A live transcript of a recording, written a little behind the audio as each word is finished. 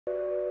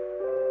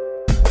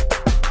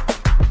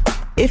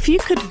If you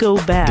could go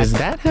back... Does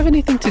that have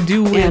anything to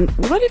do with... And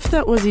what if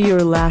that was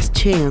your last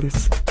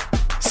chance?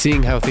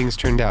 Seeing how things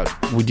turned out,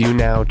 would you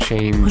now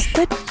change... Was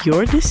that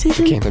your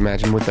decision? I can't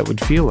imagine what that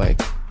would feel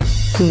like.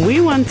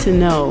 We want to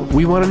know.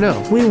 We want to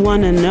know. We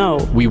want to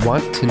know. We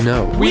want to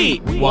know.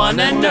 We want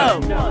to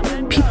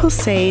know. People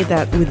say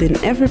that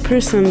within every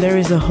person there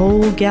is a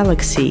whole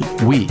galaxy.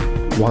 We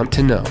want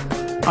to know.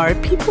 Are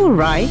people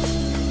right?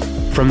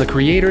 From the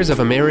creators of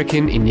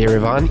American in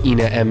Yerevan,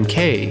 Ina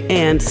M.K.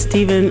 and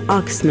Steven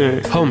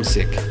Oxner.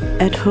 Homesick.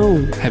 At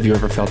home. Have you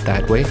ever felt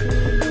that way?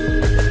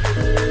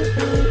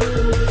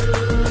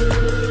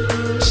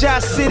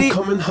 Shot City. I'm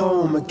coming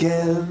home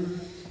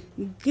again.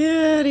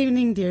 Good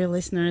evening, dear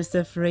listeners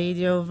of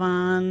Radio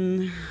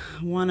Van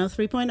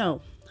 103.0.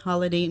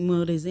 Holiday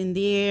mood is in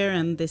the air,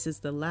 and this is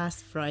the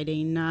last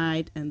Friday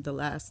night and the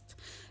last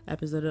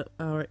episode of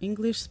our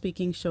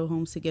English-speaking show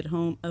Homesick at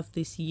Home of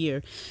this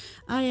year.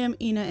 I am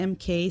Ina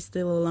MK,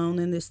 still alone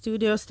in the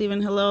studio.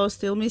 Steven, hello,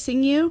 still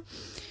missing you.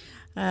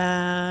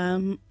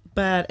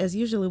 But as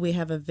usual, we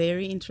have a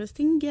very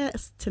interesting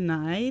guest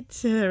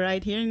tonight,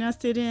 right here in our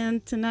studio.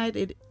 And tonight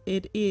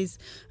it is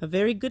a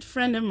very good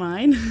friend of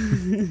mine,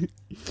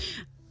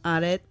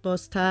 Aret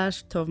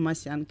Bostash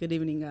Tovmasyan. Good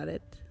evening,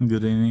 Aret.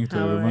 Good evening to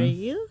everyone. How are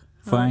you?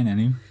 Fine,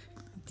 and you?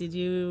 Did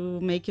you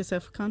make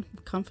yourself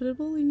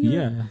comfortable in your...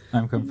 Yeah,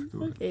 I'm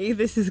comfortable. Okay,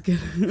 this is good.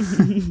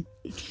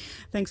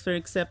 Thanks for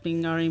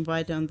accepting our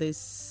invite on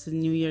this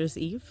New Year's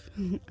Eve.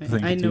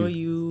 I know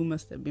you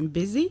must have been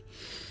busy.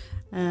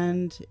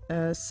 And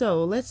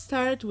so let's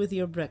start with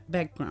your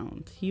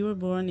background. You were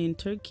born in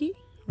Turkey,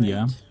 right?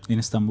 Yeah, in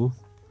Istanbul.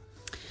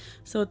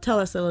 So tell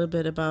us a little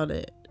bit about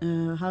it.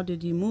 How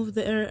did you move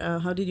there?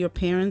 How did your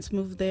parents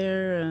move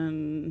there?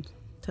 And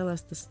tell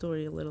us the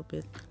story a little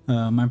bit.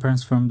 My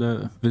parents from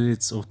the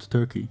village of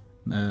Turkey.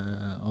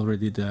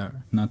 Already they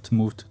are not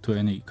moved to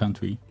any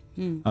country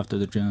after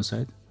the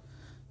genocide.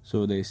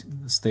 So they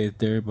stayed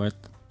there, but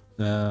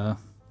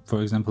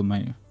for example,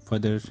 my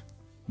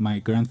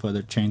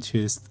grandfather changed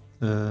his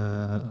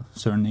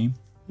surname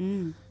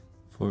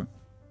for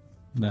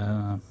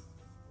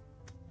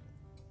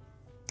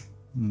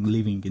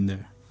living in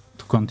there,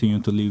 to continue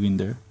to live in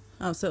there.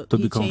 Oh, so to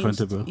he be changed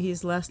comfortable.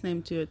 His last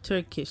name to a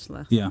Turkish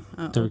last name.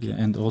 Yeah, Turkey,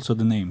 okay. And also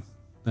the name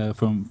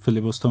from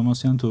Filibos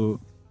Tomasyan to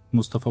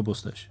Mustafa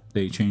Bostaş.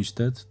 They changed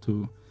that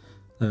to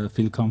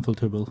feel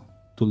comfortable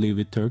to live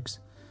with Turks.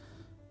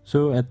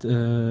 So at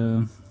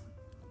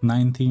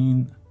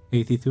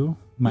 1982,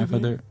 my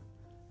father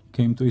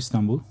came to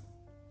Istanbul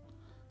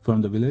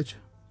from the village.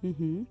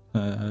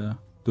 The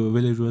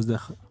village was the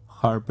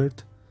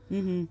Harbert,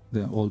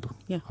 the old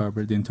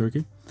Harbert in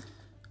Turkey.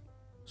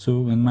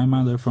 So, and my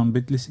mother from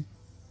Bitlis,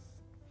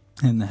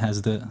 and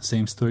has the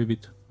same story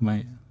with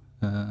my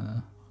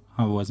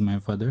how was my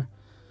father.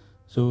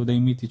 So they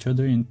meet each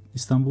other in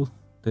Istanbul.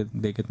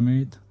 They get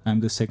married. I'm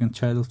the second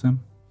child of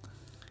them.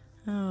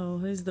 Oh,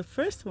 who's the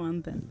first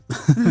one then?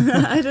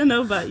 I don't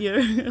know about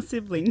your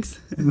siblings.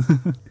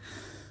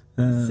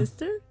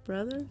 Sister?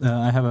 Brother?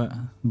 I have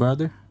a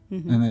brother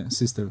and a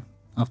sister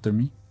after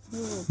me.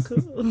 Oh,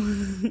 cool.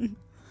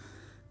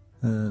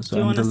 So do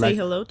you want to say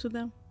hello to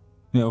them?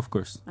 Yeah, of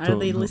course. Are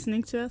they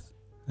listening to us?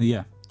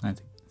 Yeah, I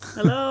think.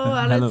 Hello,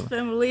 Aret's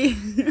family.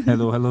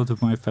 hello to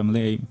my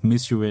family. I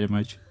miss you very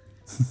much.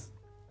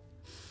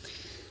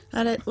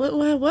 Aret,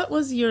 what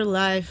was your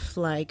life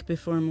like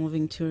before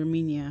moving to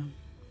Armenia?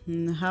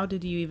 And how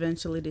did you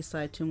eventually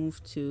decide to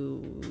move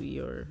to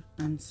your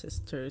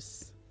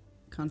ancestors'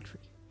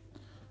 country?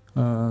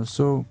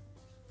 So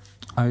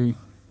I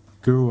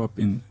grew up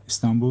in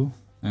Istanbul,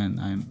 and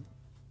I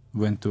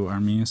went to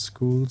Armenian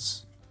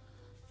schools.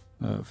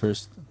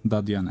 First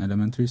Dadyan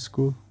Elementary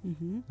School,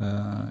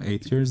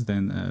 8 years,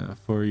 then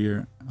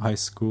 4-year high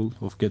school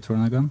of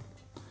Getronagan.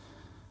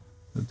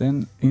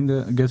 Then in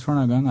the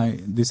Getronagan, I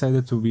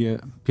decided to be a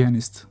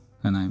pianist,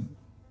 and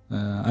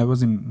I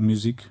was in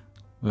music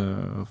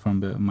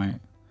from my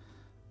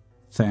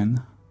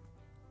 10.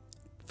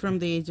 From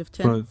the age of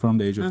 10? From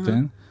the age of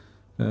 10,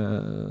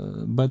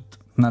 but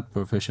not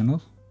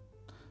professional.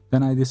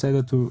 Then I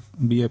decided to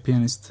be a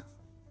pianist.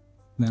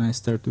 Then I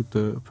started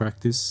to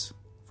practice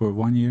for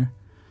 1 year,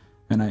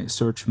 and I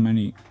searched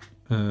many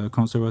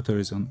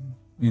conservatories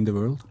in the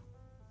world,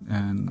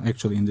 and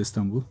actually in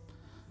Istanbul,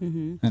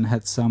 and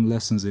had some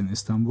lessons in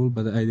Istanbul,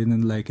 but I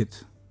didn't like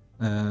it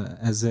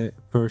as a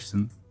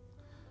person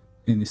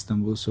in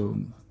Istanbul. So,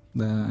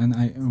 and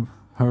I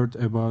heard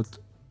about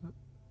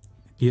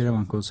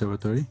Yerevan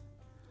Conservatory.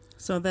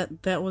 So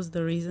that was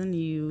the reason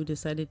you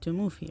decided to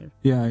move here?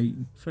 Yeah.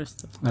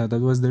 First of all.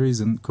 That was the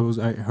reason, because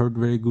I heard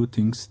very good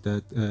things,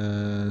 that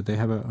they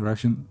have a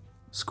Russian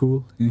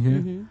school in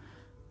here.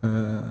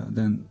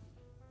 Then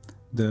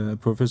the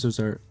professors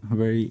are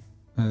very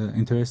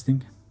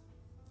interesting,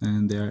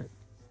 and they are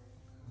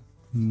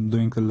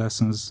doing the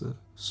lessons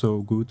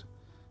so good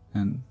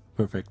and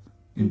perfect,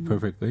 in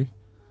perfect way.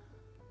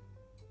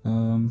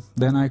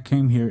 Then I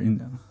came here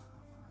in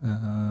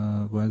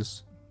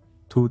was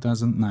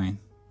 2009.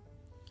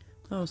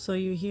 Oh, so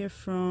you're here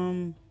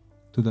from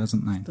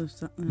 2009.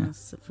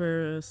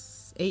 For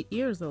 8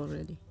 years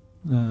already.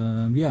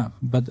 Yeah,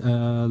 but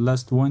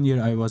last 1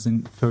 year I was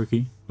in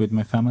Turkey with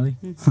my family.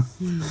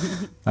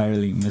 I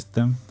really missed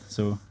them,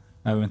 so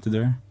I went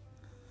there.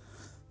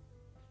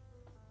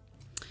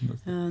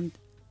 And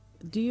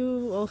do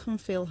you often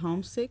feel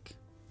homesick?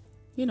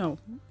 You know,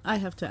 I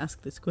have to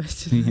ask this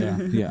question.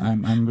 yeah.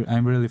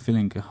 I'm really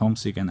feeling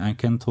homesick, and I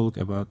can talk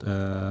about.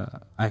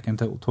 I can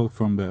talk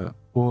from the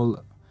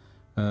all.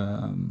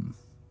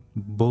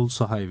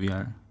 Bolsahai, we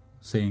are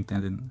saying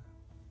that in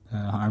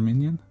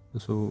Armenian.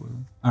 So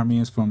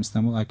Armenians from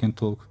Istanbul, I can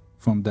talk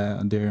from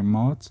their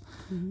mouths.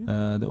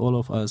 All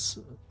of us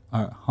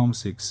are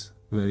homesicks.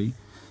 Very,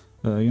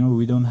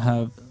 we don't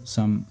have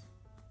some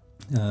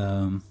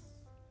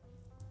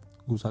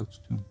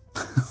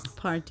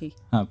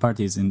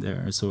parties in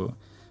there. So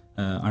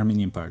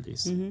Armenian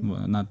parties,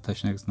 well, not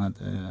Tashnaks, not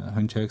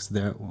Hunchaks.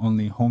 They're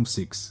only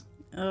homesicks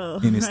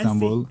in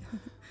Istanbul,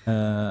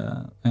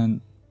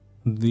 and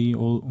they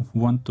all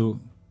want to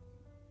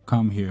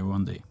come here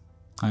one day.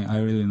 I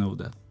really know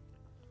that,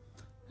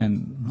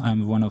 and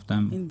I'm one of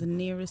them. In the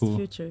nearest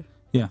future.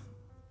 Yeah.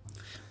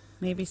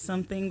 Maybe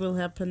something will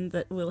happen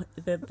that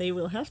they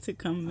will have to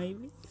come.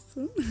 Maybe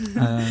soon.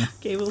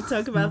 Okay, we'll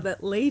talk about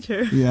that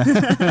later.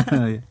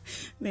 Yeah.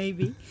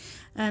 Maybe.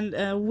 And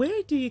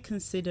where do you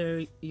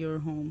consider your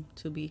home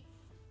to be?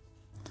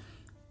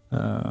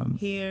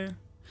 Here,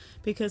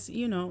 because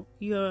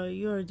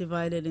you're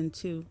divided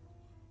into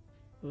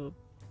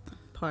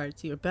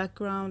parts. Your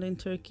background in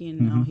Turkey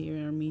and now here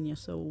in Armenia.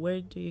 So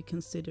where do you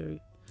consider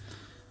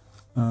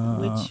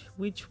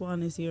which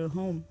one is your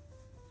home?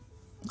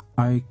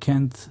 I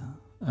can't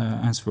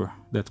answer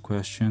that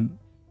question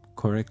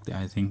correctly,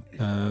 I think,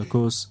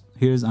 because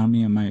here's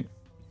Armenia, my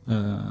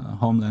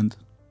homeland,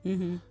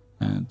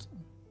 and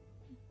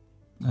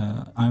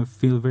I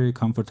feel very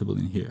comfortable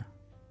in here.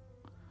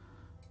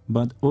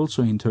 But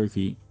also in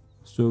Turkey,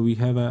 so we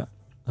have a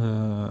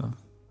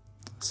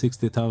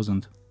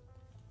 60,000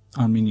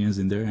 Armenians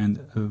in there, and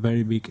a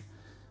very big,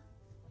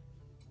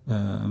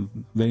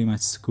 very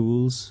much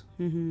schools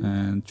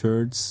and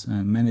churches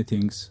and many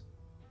things,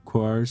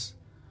 choirs,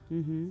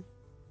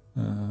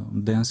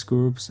 dance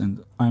groups,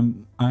 and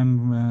I'm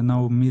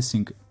now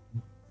missing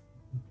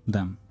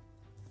them.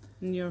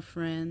 Your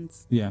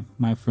friends. Yeah,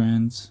 my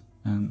friends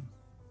and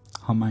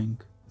Hamang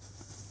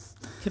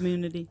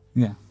community.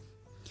 Yeah.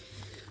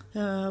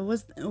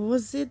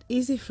 Was it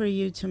easy for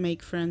you to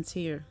make friends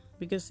here?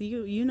 Because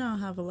you now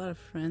have a lot of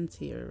friends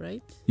here,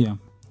 right? Yeah,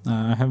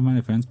 I have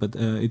many friends, but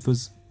it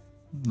was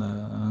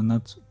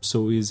not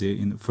so easy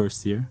in the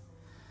first year.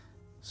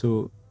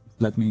 So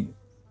let me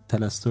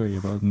tell a story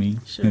about me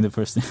in the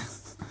first year.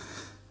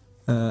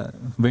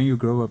 When you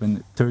grow up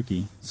in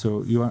Turkey,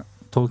 so you are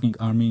talking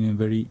Armenian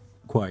very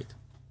quiet,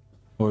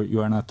 or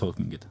you are not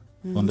talking it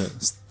on the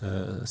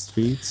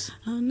streets.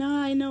 Oh, now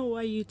I know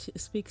why you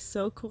speak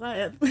so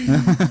quiet.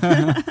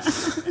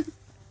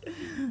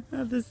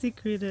 The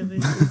secret of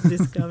it is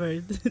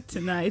discovered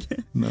tonight.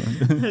 No.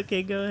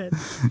 Okay, go ahead.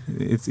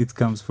 It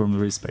comes from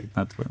respect,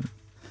 not from.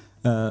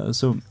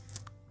 So,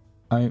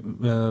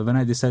 when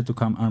I decided to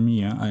come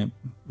Armenia,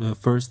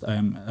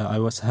 I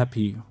was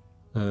happy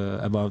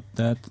about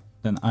that.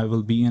 Then I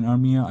will be in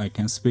Armenia. I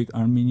can speak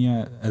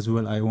Armenia as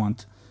well. I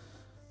want.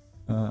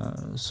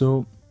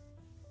 So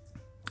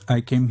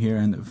I came here,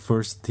 and the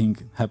first thing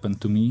happened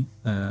to me.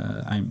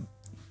 I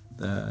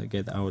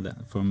get out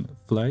from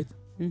flight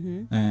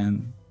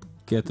and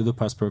get to the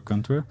passport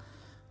counter.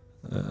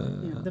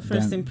 The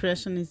first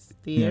impression is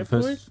the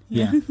airport.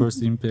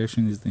 First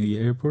impression is the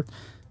airport.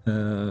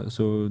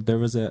 So there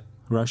was a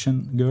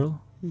Russian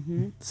girl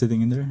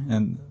sitting in there,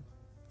 and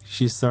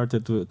she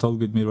started to talk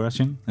with me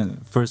Russian,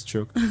 and first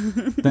shock.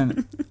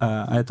 Then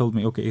I told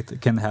me, okay,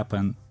 it can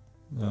happen.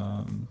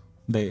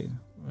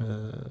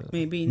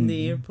 Maybe in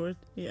the airport.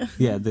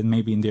 Then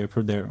maybe in the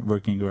airport they're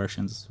working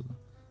Russians, so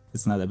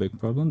it's not a big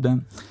problem.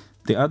 Then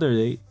the other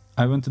day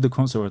I went to the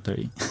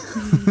conservatory.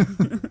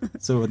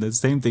 So the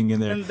same thing in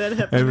there. And that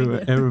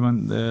happened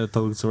everyone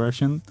talks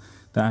Russian.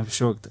 Then I'm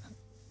shocked.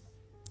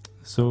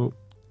 So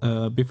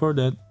before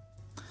that,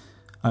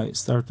 I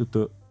started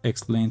to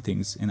explain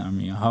things in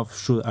Armenia. How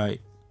should I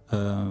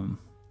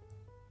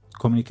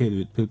communicate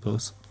with people?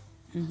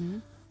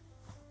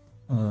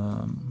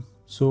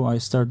 So I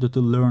started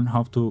to learn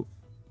how to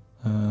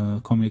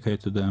communicate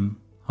to them,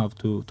 how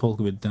to talk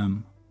with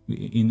them,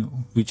 in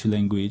which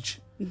language.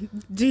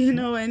 Do you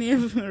know any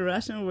of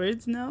Russian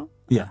words now?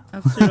 Yeah.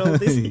 After all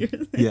these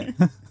years? Yeah.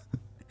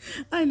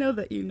 I know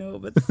that you know,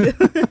 but still.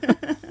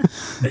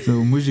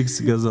 So, mujik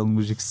сказал,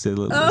 mujik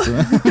сказал.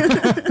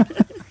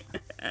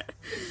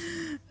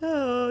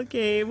 Oh,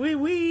 okay.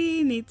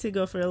 We need to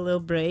go for a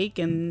little break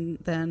and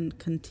then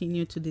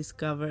continue to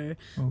discover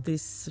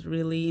this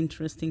really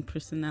interesting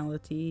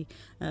personality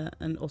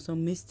and also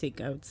mystic,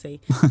 I would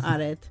say,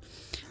 Aret.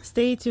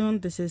 Stay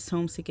tuned. This is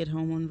Homesick at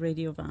Home on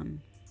Radio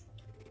Van.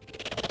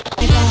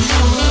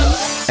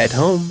 At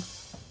home.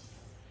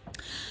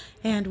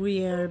 And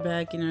we are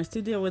back in our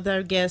studio with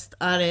our guest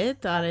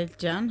Aret. Aret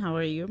Can, how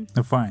are you?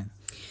 Fine.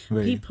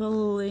 very.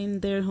 People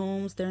in their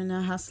homes, they're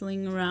now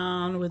hustling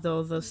around with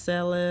all the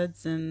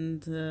salads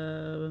and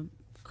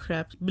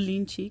crap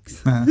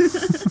blinchiks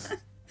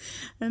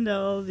and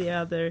all the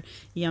other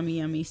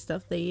yummy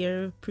stuff they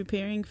are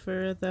preparing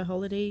for the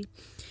holiday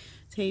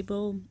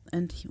table.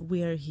 And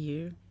we are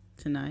here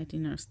tonight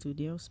in our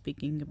studio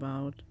speaking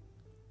about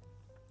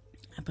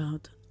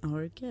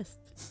our guest.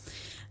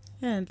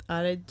 And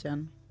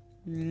Aret-can,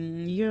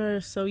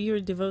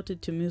 you're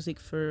devoted to music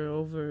for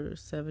over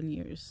 7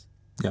 years.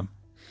 Yeah.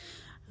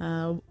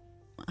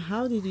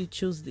 How did you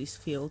choose this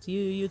field?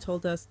 You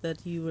told us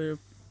that you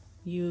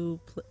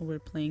were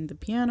playing the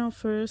piano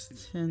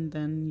first, and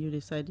then you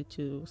decided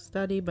to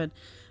study. But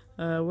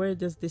where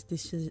does this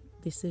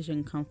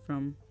decision come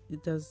from?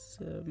 It does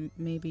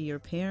maybe your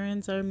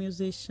parents are a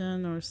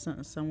musician, or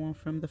someone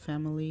from the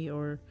family,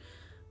 or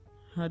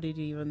how did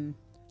you even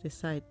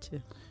decide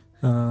to?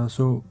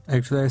 So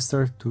actually, I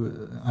start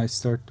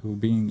to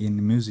being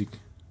in music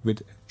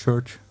with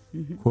church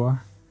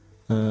choir.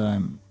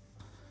 I'm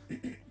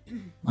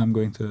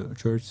going to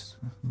church.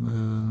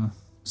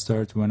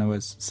 Start when I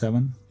was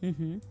 7.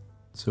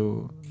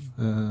 So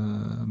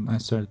I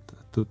started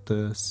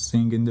to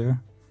sing in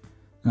there,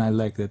 and I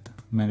liked it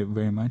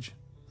very much.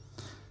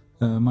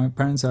 My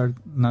parents are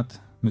not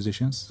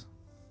musicians,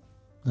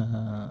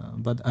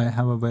 but I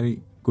have a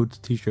very good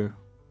teacher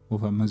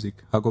of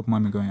music, Jakob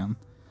Mamigoyan.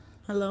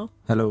 Hello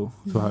To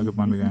Jakob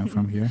Mamigoyan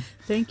from here.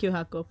 Thank you,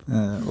 Jakob.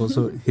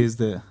 Also, he's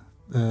the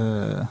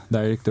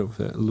director of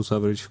the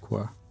Lusavric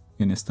choir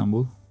in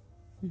Istanbul.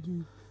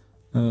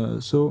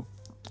 So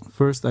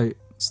first I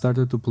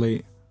started to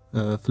play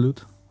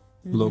flute,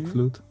 block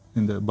flute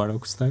in the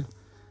Baroque style.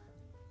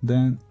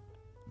 Then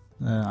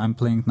I'm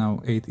playing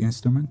now 8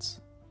 instruments.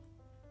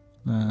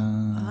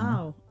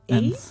 Wow, 8?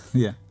 And,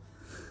 yeah.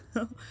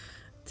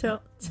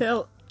 Tell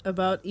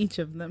about each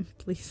of them,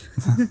 please.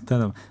 Tell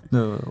them.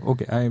 No,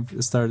 okay, I've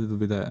started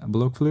with a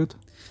block flute.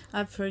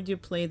 I've heard you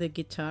play the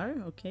guitar,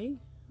 okay.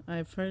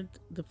 I've heard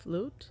the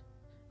flute.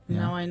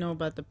 Yeah. Now I know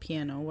about the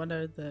piano. What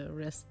are the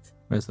rest?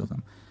 Rest of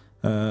them.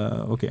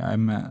 Okay,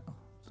 I'm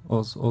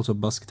also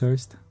bass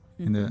guitarist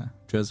in the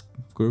jazz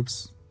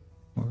groups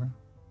or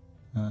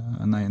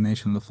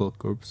national folk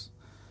groups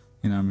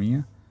in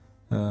Armenia.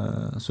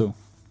 So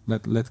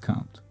let's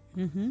count.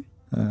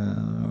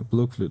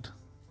 Block flute,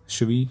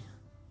 shvi,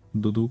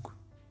 duduk,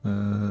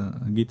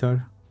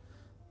 guitar,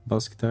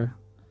 bass guitar,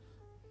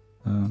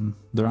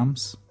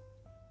 drums,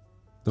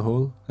 the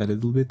whole a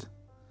little bit,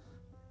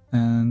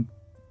 and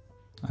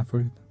I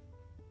forget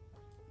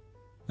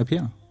a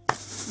piano.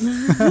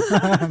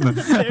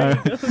 There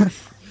you go.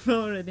 You've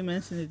already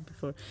mentioned it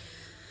before.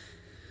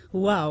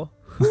 Wow.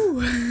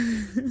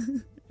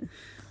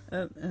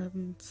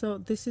 So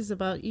this is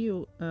about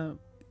you.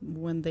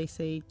 When they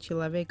say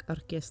 "человек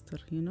оркестр,"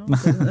 you know,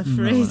 a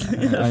phrase,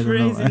 I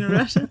phrase know. in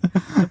Russian,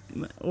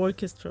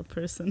 orchestra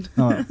person.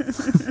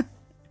 It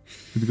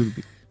could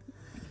be.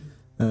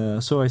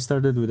 So I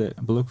started with a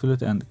block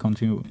flute and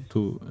continue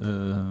to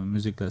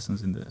music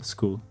lessons in the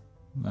school,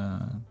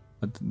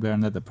 but they are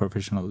not the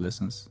professional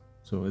lessons.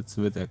 So it's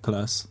with a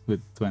class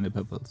with 20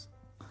 people.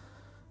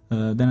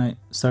 Then I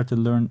started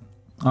to learn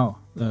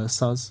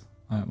saz.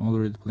 I'm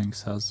already playing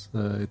saz.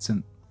 It's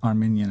an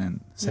Armenian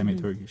and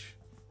semi-Turkish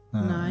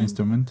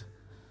instrument.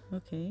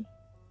 Okay.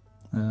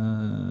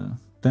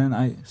 Then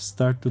I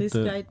started. This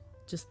guy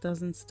just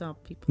doesn't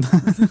stop people.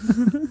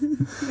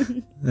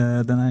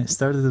 Then I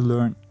started to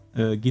learn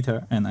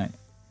guitar, and I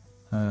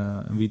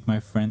with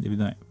my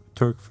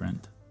Turk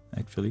friend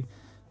actually.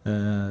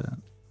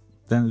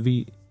 Then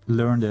we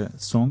learned a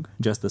song,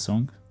 just a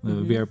song.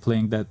 We are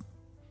playing that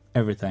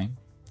every time.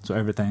 So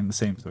every time the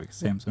same song.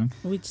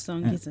 Which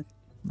song is it?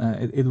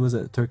 It was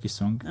a Turkish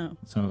song. Oh.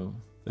 So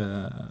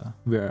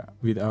we are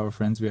with our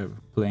friends. We are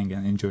playing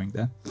and enjoying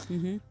that.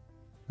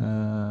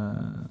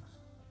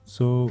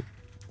 So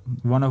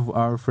one of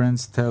our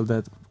friends tell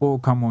that, "Oh,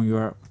 come on, you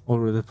are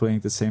already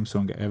playing the same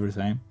song every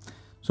time."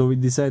 So we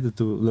decided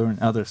to learn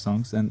other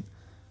songs and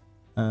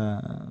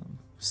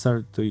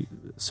start to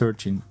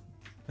search in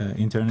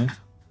internet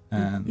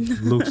and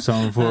look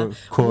some for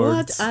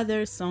chords. What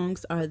other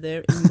songs are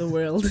there in the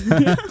world?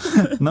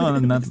 No,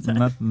 not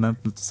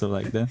so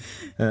like that.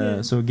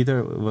 So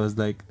guitar was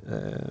like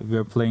we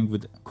are playing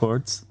with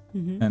chords,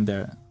 and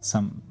there are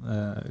some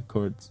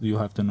chords you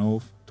have to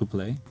know to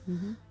play.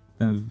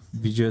 And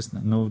we just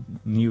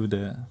knew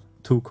the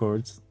 2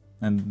 chords,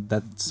 and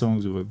that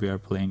songs we are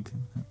playing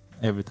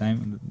every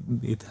time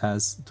it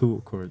has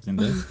 2 chords in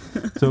there.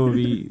 So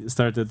we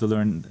started to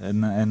learn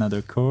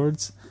another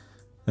chords.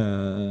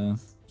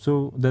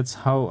 So that's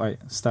how I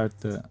start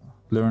to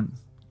learn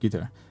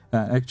guitar.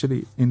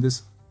 Actually, in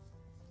this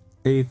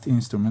 8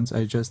 instruments,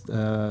 I just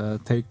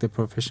take the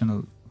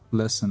professional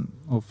lesson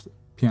of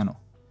piano.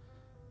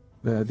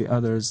 The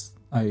others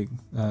I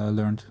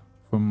learned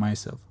from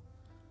myself.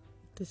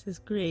 This is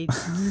great.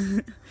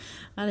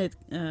 Aret,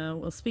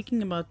 well,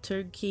 speaking about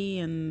Turkey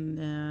and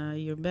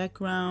your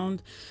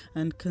background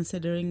and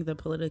considering the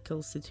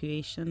political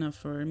situation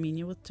of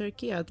Armenia with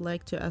Turkey, I'd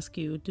like to ask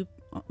you,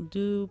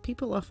 do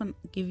people often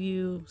give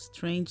you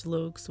strange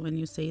looks when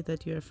you say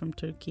that you are from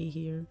Turkey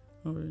here,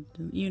 or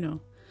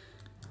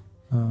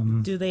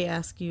do they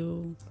ask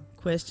you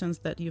questions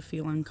that you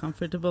feel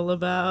uncomfortable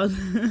about?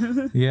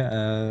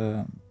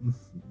 Yeah,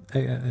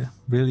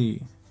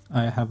 really,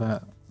 I have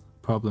a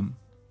problem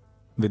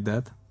with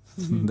that.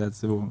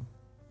 That's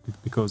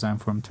because I'm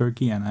from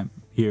Turkey and I'm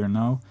here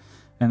now.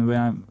 And when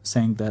I'm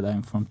saying that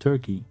I'm from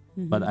Turkey,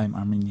 but I'm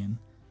Armenian.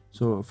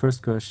 So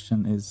first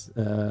question is,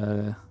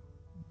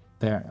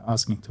 they're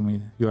asking to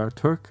me, you are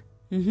Turk?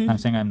 I'm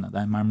saying I'm not,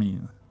 I'm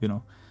Armenian,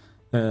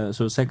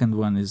 So second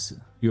one is,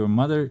 your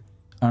mother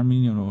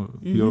Armenian or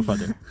your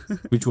father?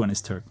 Which one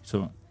is Turk?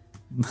 So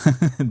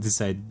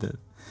decide that.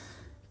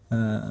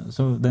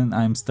 So then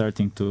I'm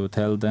starting to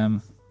tell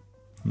them,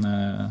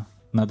 none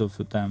of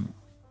them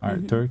are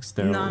Turks.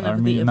 They're all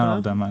Armenian. None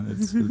of them are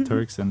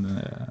Turks, and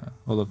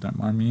all of them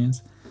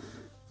Armenians.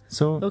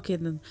 So okay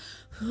then.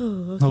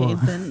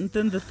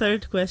 Then the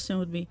third question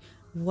would be,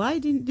 why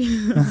didn't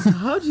you?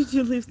 How did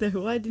you live there?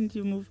 Why didn't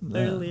you move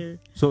earlier?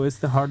 So it's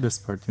the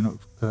hardest part,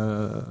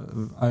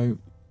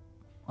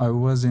 I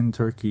was in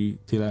Turkey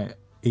till I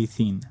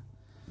 18,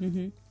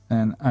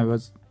 and I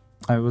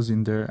was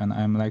in there, and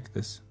I'm like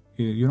this.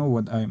 You know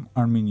what? I'm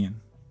Armenian,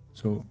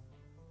 so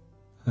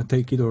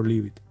take it or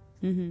leave it.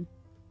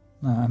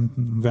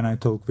 When I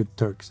talk with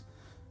Turks,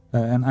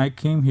 and I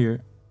came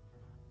here,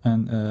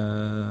 and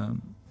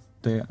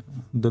they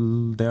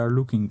are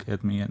looking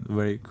at me and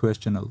very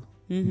questionable.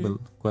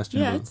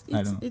 Yeah,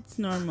 it's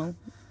normal.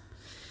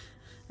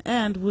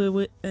 And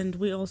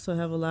we also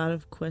have a lot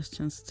of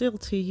questions still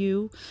to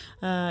you.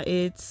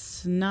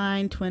 It's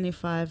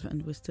 9:25,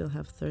 and we still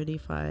have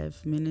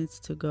 35 minutes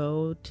to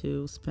go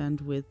to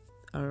spend with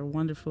our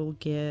wonderful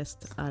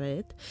guest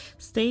Aret.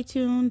 Stay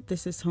tuned.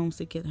 This is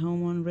Homesick at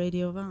Home on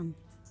Radio Van.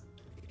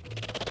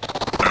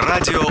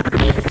 Radio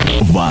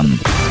Van.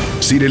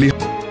 Siireli.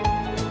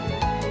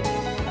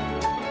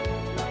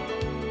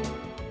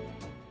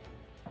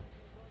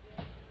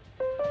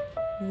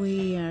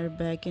 We are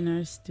back in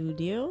our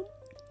studio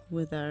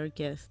with our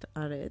guest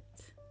Aret,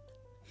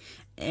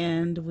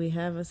 and we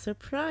have a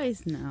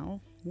surprise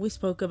now. We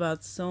spoke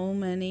about so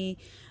many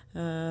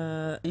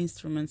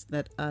instruments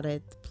that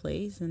Aret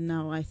plays, and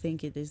now I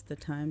think it is the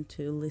time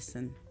to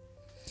listen.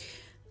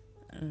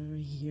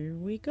 Here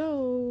we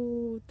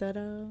go.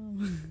 Ta-da!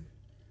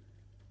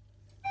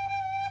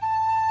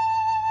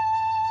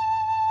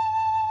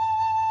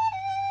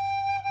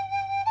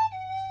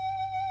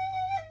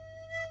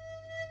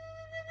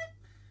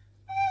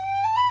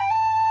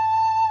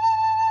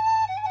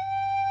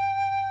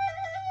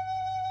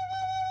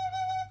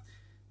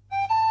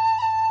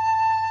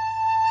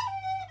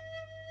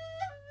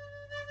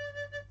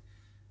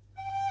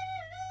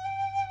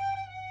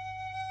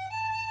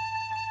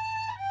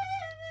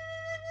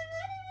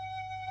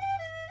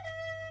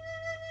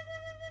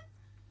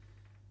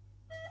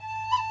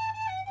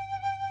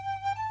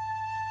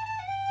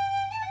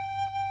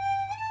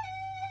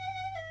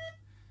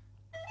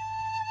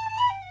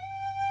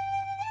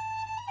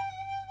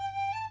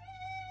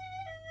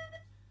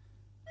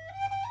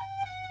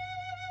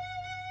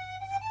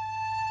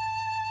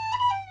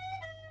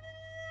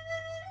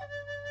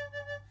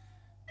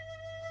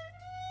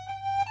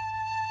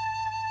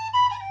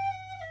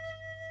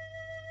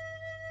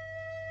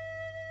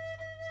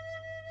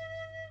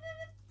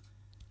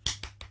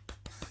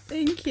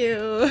 Thank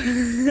you.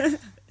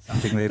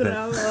 Something like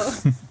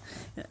that.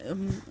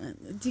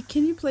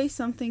 Can you play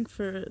something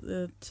for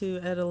to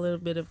add a little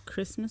bit of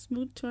Christmas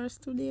mood to our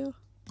studio?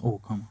 Oh,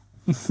 come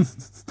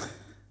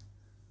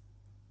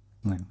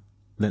on.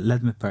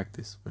 Let me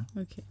practice.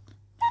 Okay.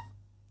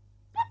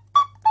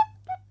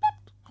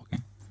 Okay.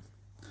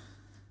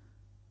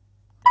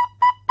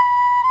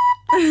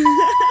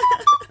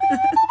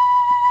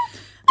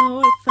 Oh,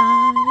 what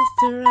fun it is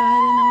to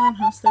ride in a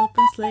one-horse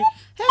open sleigh.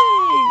 Hey!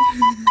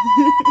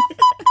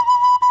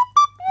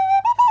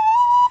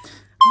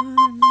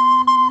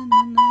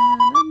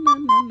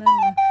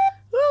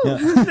 Woo, Yeah.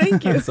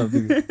 thank you.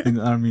 Something in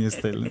Armenian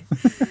style.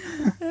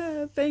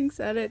 Thanks,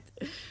 Aret.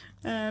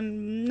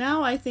 And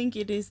now I think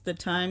it is the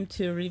time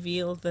to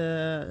reveal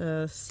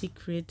the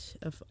secret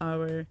of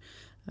our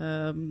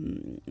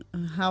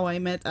how I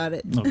met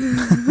Aret. No.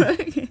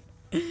 Okay.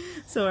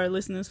 So our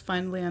listeners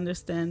finally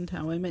understand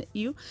how I met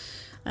you.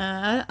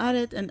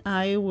 Aret and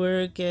I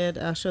work at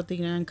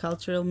Ashotigran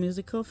Cultural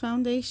Musical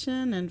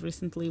Foundation, and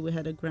recently we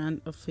had a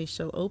grand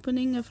official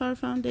opening of our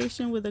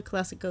foundation with a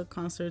classical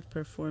concert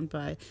performed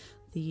by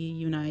the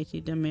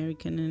United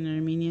American and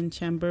Armenian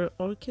Chamber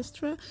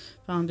Orchestra,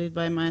 founded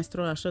by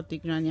Maestro Ashot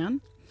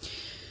Tigranyan.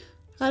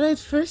 Aret,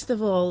 first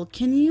of all,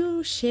 can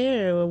you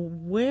share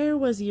where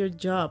was your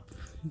job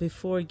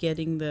before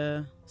getting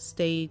the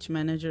stage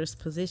manager's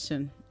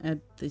position at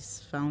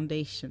this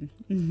foundation?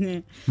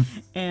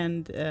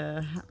 And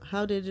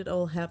how did it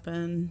all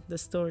happen, the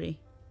story?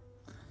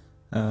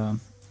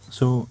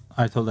 So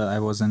I told that I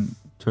was in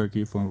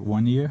Turkey for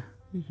 1 year,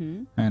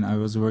 and I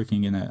was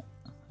working in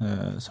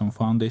some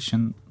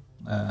foundation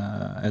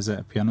as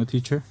a piano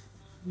teacher.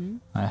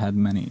 I had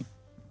many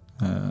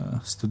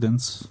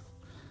students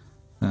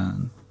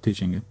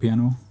teaching a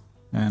piano,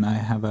 and I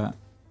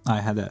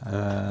had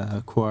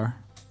a choir,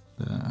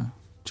 the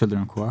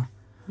children choir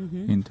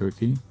in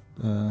Turkey.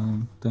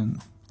 Then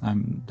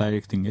I'm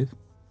directing it.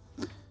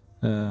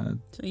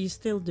 So you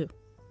still do?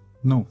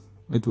 No,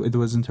 it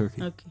was in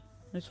Turkey. Okay.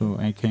 So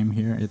I came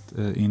here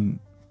in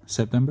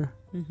September.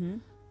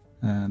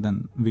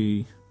 Then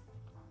we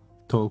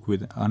talked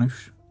with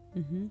Anush.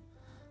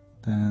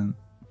 Then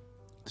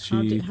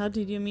she. How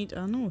did you meet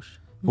Anush?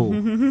 Oh.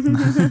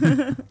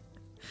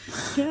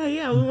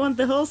 Yeah, we want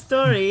the whole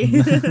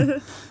story.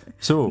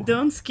 So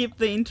don't skip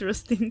the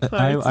interesting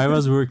parts. I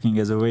was working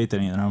as a waiter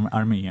in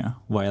Armenia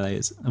while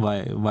I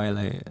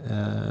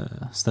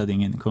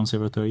studying in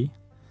conservatory.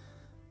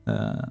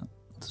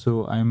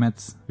 So I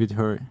met with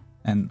her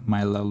and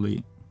my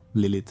lovely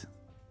Lilith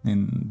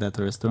in that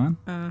restaurant.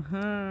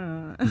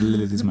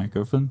 Lilith is my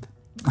girlfriend.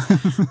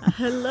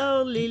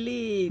 Hello,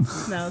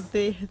 Lilith. Now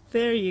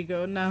there you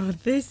go. Now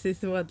this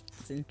is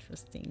what's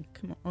interesting.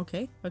 Come on.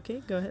 Okay,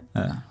 go ahead.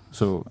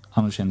 So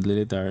Anush and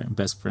Lilith are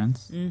best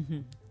friends.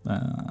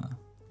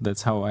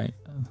 That's how I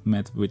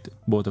met with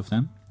both of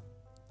them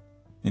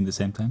in the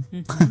same time.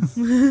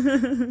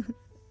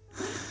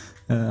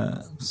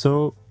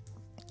 So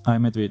I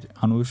met with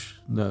Anush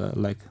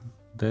like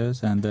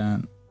this, and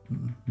then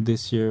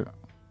this year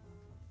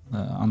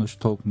Anush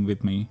talked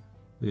with me.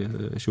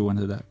 She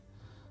wanted a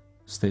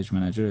stage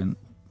manager and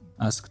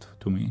asked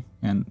to me,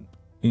 and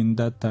in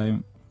that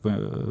time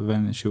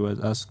when she was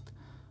asked,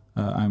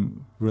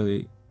 I'm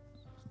really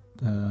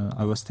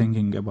I was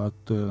thinking about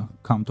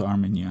come to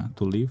Armenia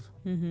to live,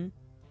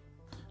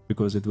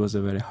 because it was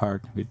a very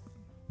hard with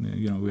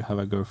we have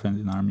a girlfriend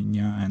in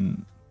Armenia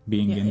and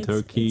being in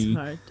Turkey. It's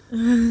hard.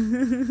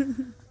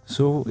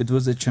 So it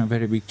was a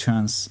very big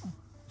chance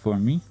for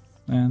me,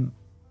 and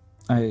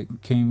I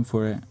came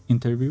for an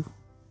interview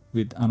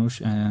with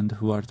Anush and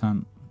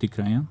Vartan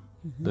Tikrayan,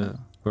 the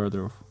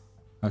brother of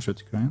Ashot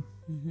Tikrayan.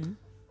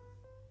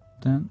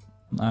 Then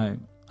I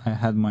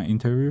had my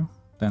interview.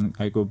 Then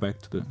I go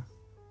back to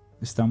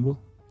Istanbul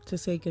to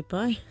say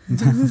goodbye.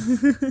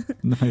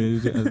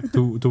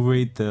 to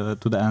wait to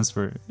the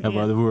answer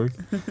about the work.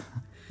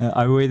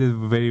 I waited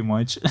very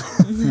much.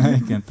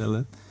 I can tell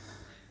it.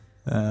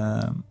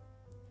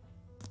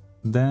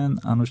 Then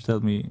Anush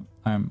told me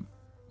I'm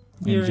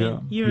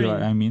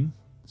in.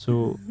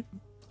 So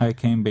I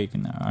came back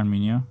in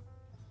Armenia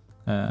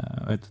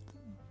at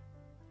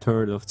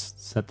 3rd of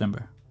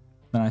September.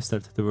 Then I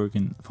started to work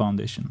in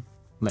foundation.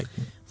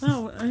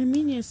 Wow,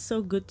 Armenia is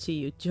so good to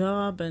you.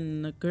 Job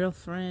and a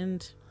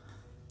girlfriend.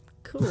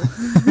 Cool.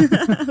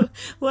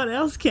 What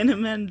else can a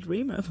man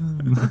dream of?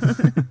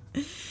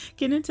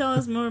 Can you tell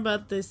us more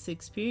about this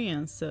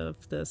experience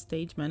of the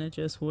stage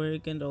manager's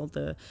work and all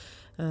the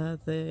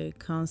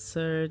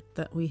concert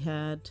that we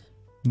had?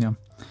 Yeah,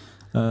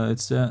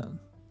 it's a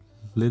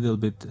little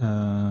bit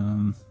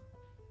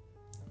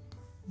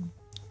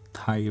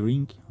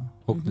tiring.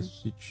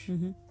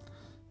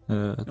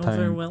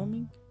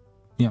 Overwhelming?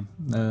 Yeah,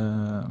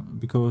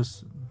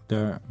 because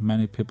there are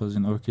many people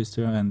in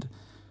orchestra and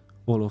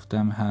all of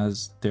them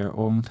has their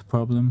own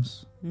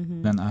problems.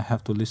 Then I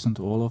have to listen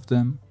to all of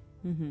them,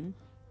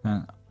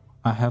 and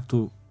I have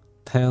to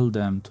tell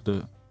them to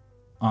the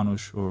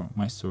Anush or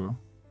Maestro.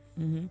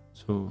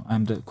 So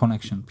I'm the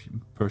connection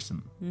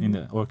person in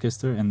the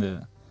orchestra and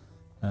the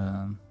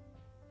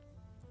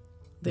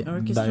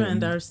orchestra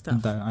and our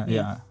stuff.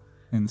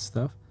 And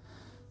stuff.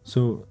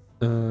 So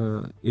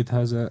it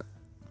has a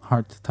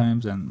hard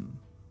times, and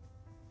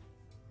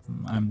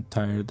I'm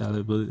tired a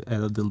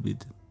little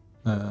bit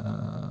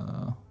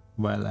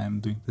while I'm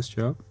doing this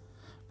job,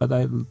 but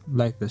I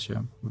like this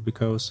job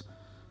because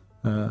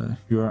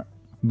you are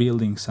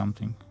building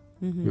something,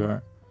 you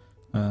are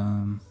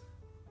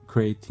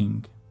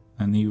creating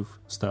a new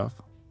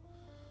stuff.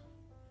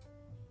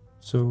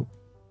 So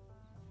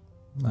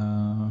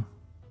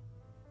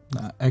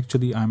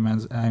actually I'm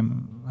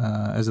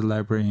as a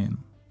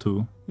librarian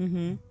too,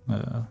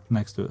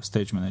 next to a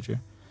stage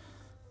manager.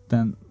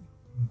 Then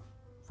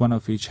one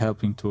of each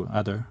helping to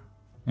other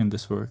in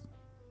this work.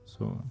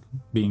 So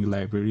being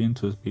librarian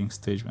to being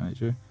stage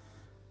manager.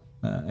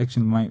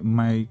 Actually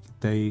my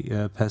day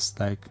passed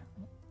like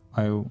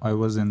I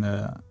was in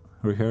the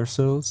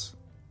rehearsals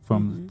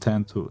from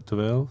 10 to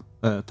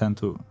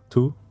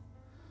 2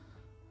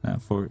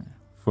 for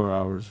 4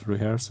 hours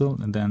rehearsal,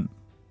 and then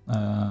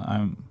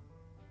I'm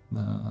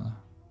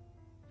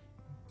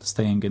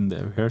staying in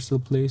the rehearsal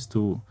place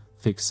to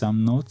fix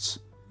some notes,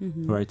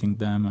 writing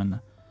them and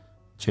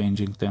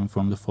changing them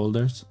from the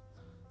folders.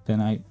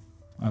 Then I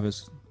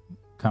was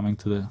coming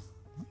to the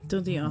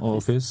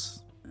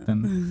office.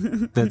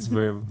 Then that's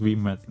where we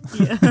met.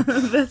 Yeah,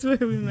 that's where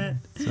we met.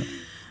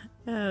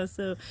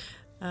 So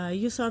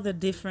you saw the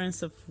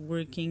difference of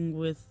working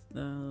with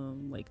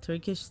like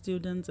Turkish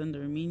students and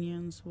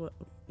Armenians. What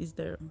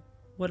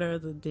are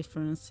the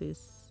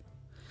differences?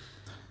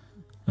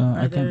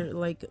 Are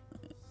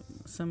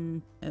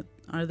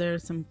there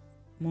some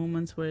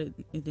moments where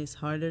it is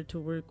harder to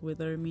work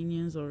with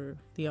Armenians or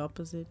the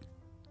opposite?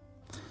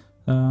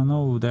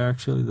 No, they're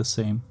actually the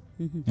same.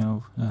 Mm-hmm. You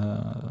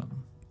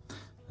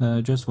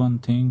know, just one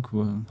thing.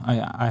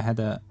 I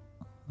had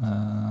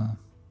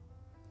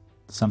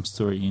some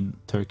story in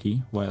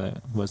Turkey while I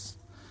was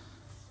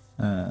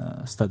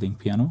studying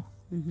piano.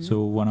 Mm-hmm.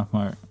 So one of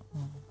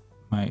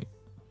my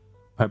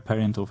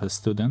parent of a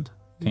student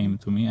came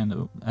to me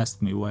and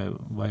asked me why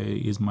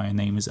is my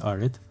name is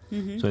Aret,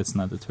 Mm-hmm. so it's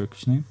not a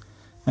Turkish name,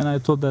 and I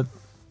told that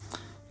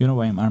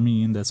I'm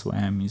Armenian, that's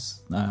why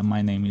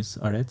my name is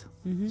Aret.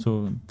 Mm-hmm.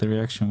 So the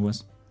reaction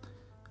was,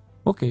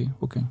 okay,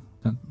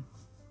 then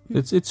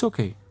it's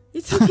okay.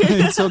 It's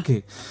okay. It's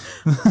okay.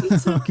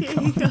 It's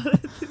okay. Got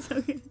it. It's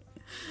okay.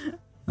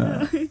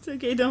 It's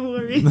okay. Don't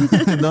worry.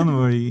 Don't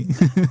worry.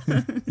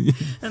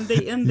 and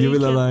they You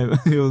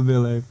will be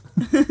alive.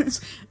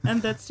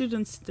 and that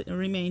students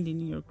remained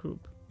in your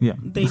group. Yeah.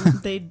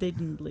 They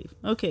didn't leave.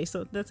 Okay,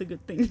 so that's a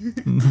good thing.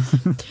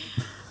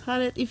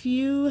 Aret, if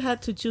you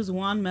had to choose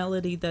one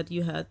melody that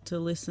you had to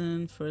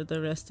listen for the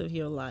rest of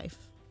your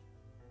life,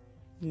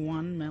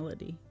 one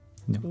melody,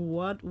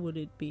 what would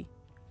it be?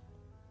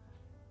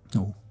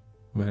 Oh,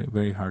 very,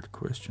 very hard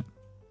question.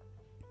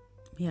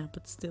 Yeah,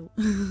 but still.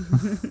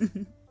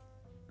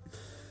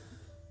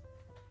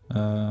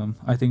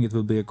 I think it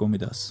will be a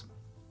Komitas.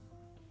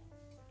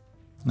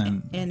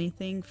 And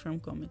Anything from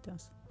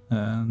Komitas?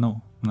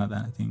 no, not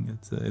anything.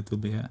 It will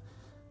be a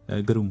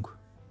Grung.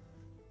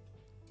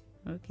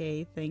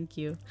 Okay, thank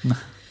you.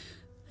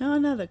 Now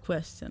another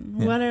question.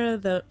 Yeah. What are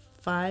the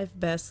 5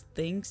 best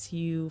things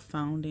you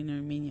found in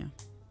Armenia?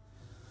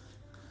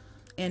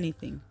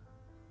 Anything.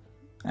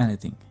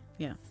 Anything.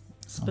 Yeah.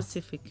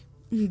 Specific.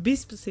 Be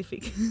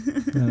specific.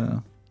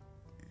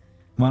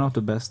 One of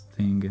the best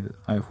thing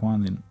I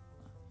found in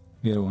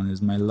Yerevan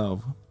is my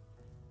love.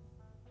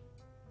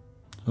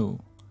 So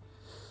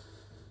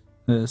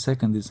the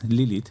second is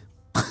Lilith.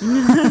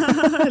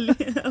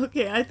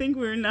 Okay, I think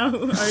we're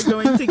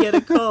going to get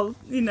a call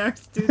in our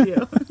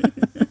studio.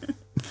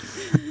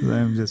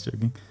 I'm just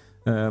joking,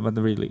 but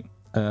really,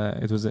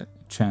 it was a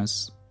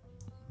chance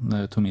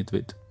to meet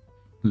with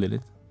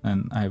Lilith,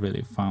 and I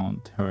really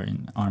found her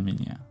in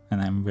Armenia,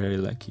 and I'm very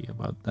lucky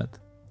about that.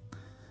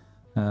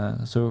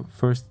 So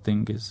first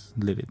thing is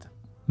Lilith,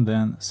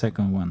 then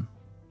second one,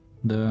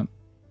 the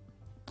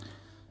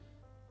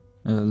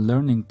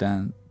learning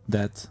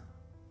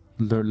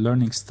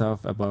learning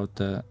stuff about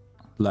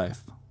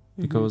life,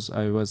 because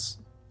I was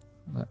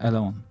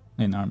alone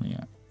in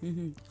Armenia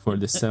for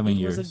the 7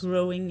 years. It was a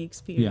growing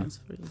experience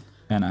for you.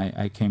 And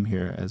I came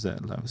here as a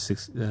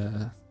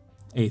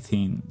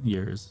 18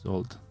 years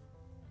old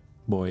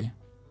boy.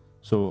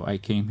 So I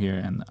came here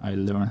and I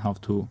learned how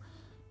to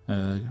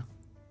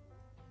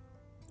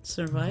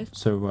survive.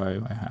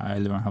 I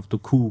learned how to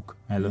cook.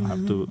 I learned how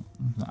to.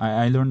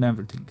 I learned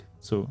everything.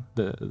 So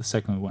the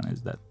second one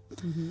is that.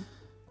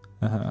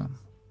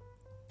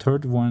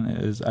 Third one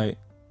is I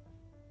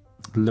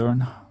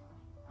learn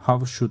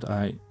how should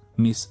I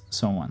miss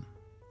someone.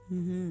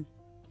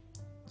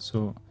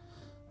 So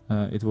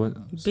it was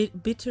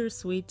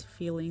bittersweet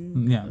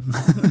feeling. Yeah.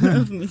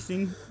 of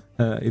missing.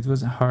 It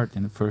was hard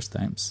in the first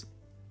times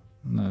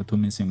to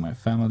missing my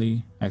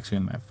family, actually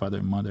my father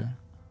and mother.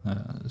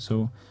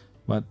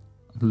 But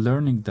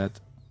learning that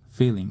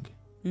feeling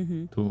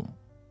to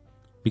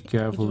be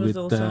careful it was with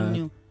also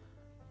new.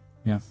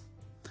 Yeah.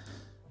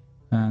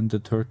 And the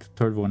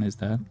third one is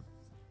that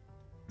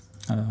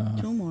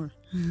 2 more.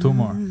 2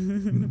 more.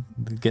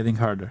 Getting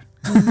harder.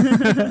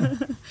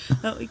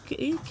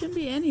 It can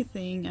be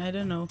anything. I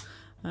don't know.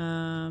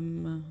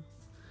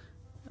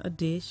 A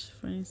dish,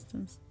 for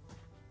instance.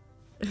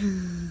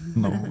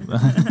 No.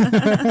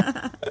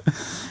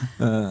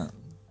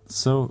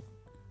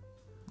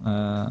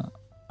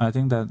 I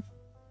think that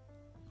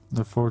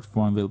the fourth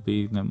one will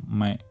be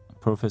my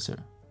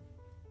professor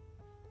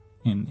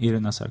in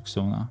Irina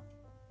Sarksona.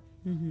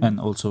 And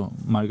also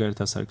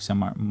Margarita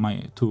Sargsyan,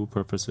 my 2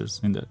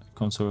 professors in the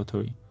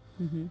conservatory,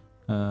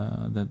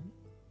 that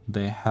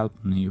they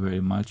helped me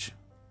very much,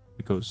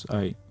 because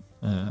I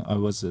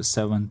was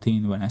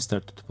 17 when I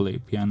started to play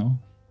piano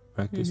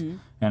practice,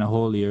 and a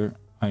whole year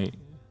I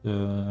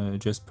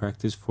just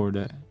practiced for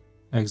the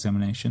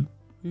examination.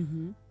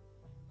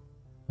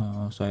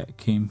 So I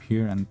came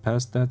here and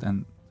passed that,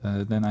 and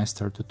then I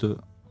started to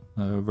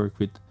work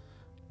with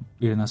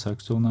Irina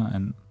Sargsona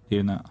and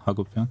Irina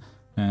Hagopian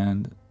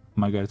and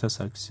Margarita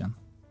Sargsyan.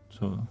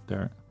 So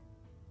they're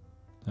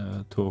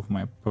 2 of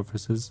my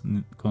professors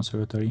in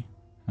conservatory,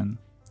 and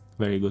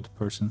very good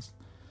persons,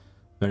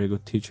 very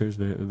good teachers,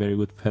 very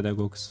good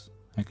pedagogues,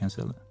 I can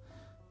say.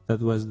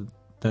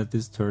 That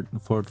is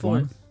fourth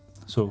one.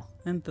 So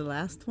and the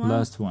last one?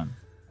 Last one.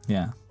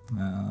 Yeah.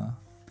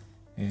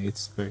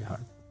 It's very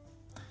hard.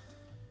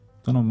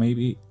 Don't know,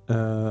 maybe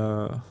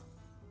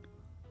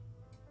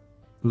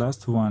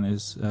last one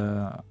is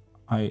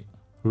I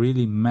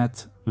really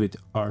met with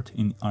art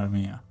in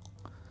Armenia,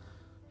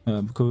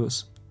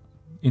 because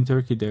in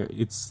Turkey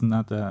it's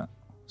not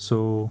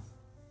so.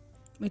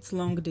 It's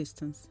long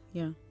distance,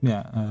 yeah.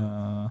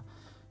 Yeah.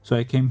 So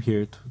I came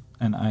here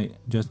and I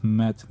just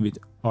met with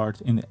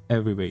art in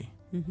every way,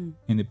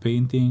 in the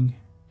painting,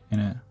 in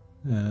a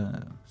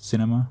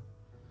cinema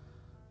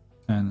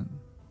and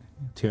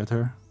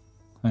theater,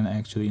 and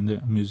actually in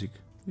the music.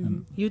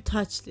 And You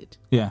touched it.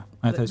 yeah,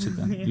 I touched it.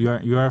 And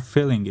you are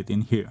feeling it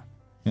in here,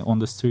 on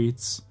the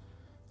streets,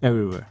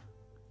 everywhere.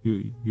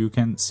 You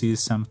can see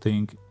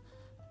something.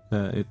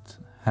 It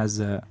has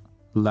a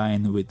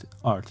line with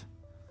art.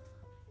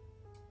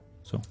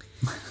 So.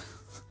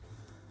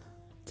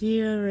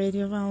 Dear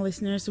Radio Van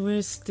listeners,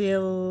 we're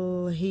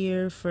still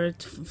here for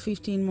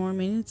 15 more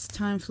minutes.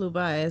 Time flew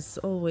by, as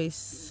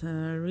always,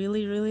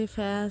 really, really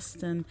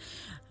fast. And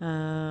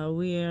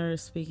we are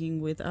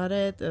speaking with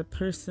Aret, a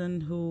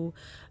person who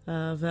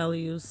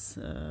values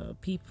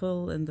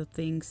people and the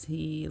things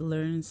he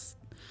learns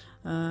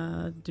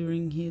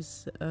during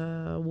his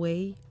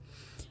way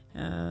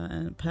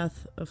and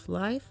path of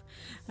life.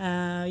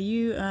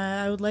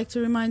 I would like to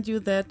remind you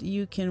that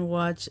you can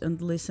watch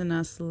and listen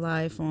us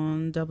live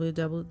on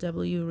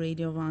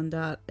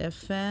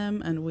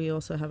www.radiovan.fm, and we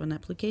also have an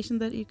application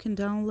that you can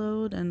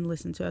download and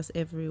listen to us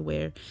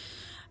everywhere.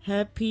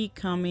 Happy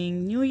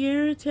coming New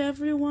Year to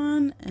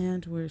everyone,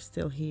 and we're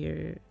still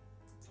here.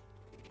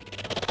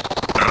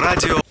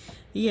 Radio.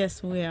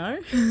 Yes, we are.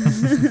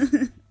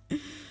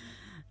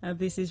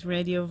 This is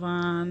Radio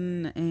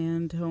Van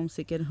and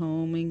Homesick at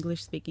Home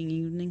English-speaking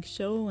evening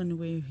show, and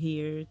we're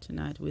here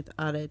tonight with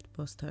Aret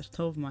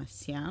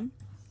Tovmasyan,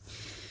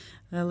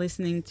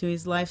 listening to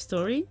his life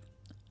story.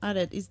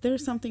 Aret, is there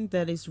something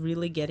that is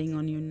really getting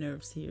on your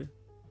nerves here?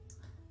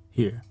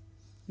 Here.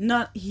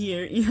 Not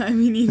here, I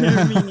mean in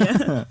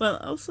Armenia,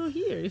 but also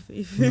here.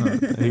 If No,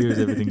 here is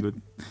everything good.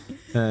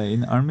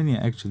 In Armenia,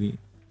 actually,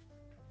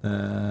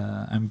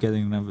 I'm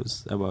getting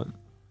nervous about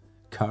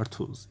car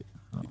tools.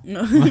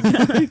 No,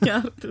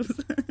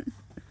 cartoons.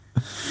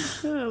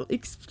 Well,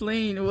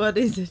 explain, what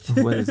is it?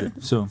 What is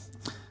it? So,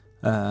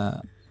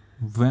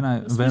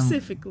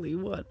 Specifically,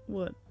 what?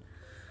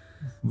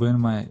 when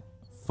my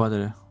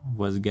father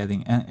was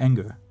getting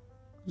anger,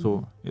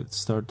 so it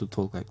started to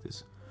talk like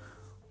this.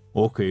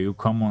 Okay, you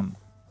come on,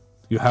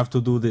 you have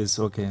to do this.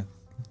 Okay,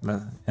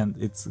 and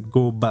it's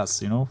go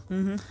bus,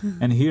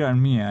 And here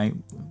in me, I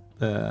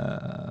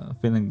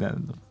feeling that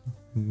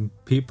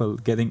people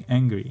getting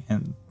angry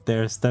and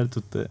they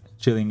started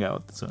chilling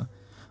out. So,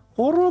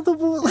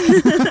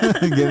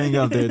 getting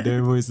out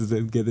their voices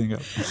are getting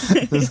up.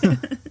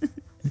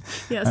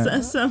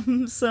 Yeah,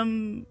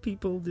 some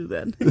people do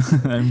that.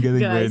 I'm getting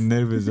very Guys.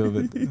 nervous of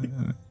it.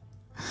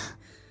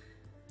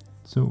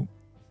 So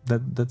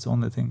that's the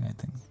only thing I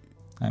think.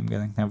 I'm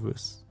getting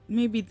nervous.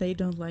 Maybe they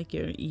don't like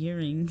your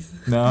earrings.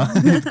 No,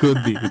 it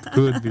could be. It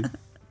could be.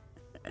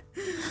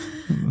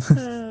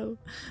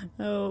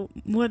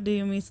 What do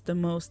you miss the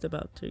most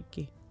about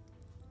Turkey?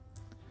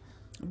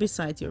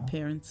 Besides your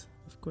parents,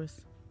 of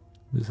course.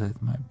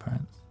 Besides my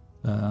parents,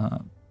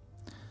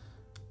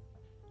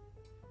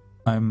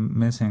 I'm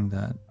missing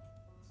that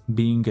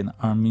being an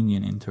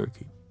Armenian in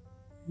Turkey.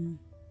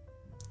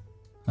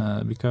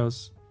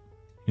 Because,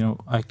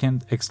 I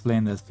can't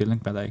explain that feeling,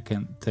 but I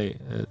can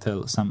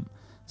tell some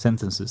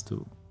sentences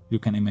to. You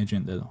can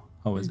imagine that.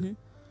 How is it?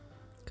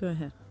 Go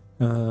ahead.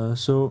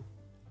 So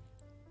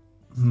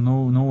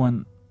no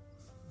one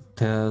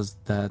tells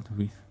that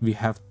we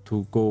have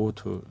to go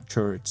to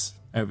church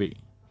every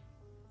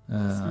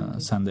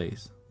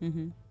Sundays.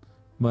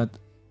 But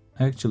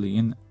actually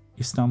in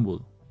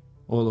Istanbul,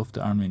 all of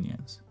the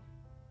Armenians,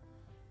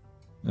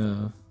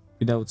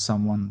 without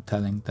someone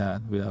telling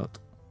that, without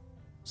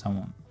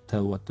someone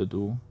tell what to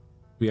do,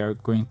 we are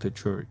going to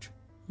church.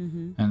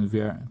 And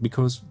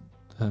because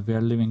we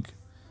are living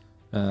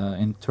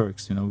in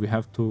Turks, we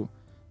have to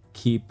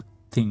keep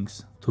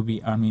things to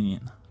be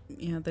Armenian.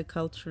 Yeah, the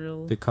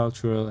cultural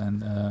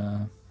And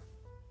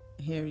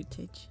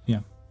heritage.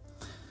 Yeah.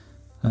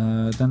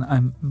 Then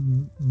I'm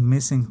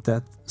missing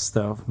that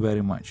stuff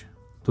very much,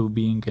 to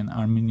being an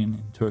Armenian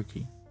in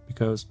Turkey,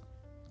 because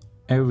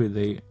every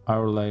day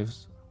our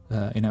lives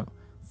in a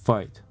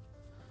fight.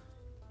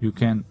 You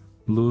can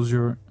lose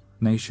your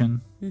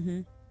nation.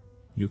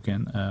 You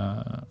can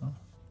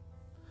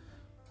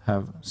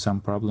have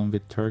some problem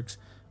with Turks.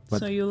 But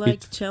so you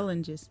like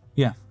challenges.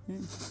 Yeah.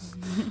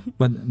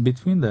 But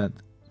between that,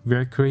 we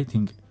are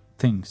creating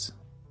things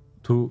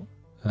to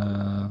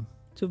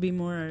be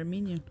more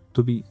Armenian.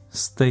 To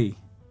stay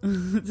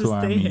to stay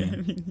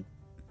Armenian.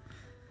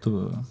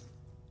 To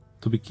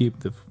keep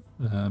the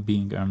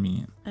being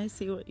Armenian. I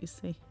see what you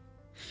say.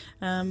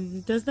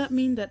 Does that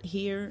mean that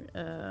here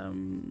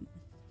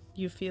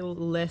you feel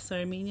less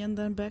Armenian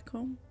than back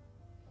home?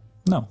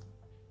 No,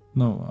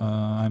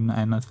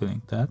 I'm not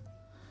feeling that.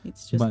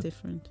 It's just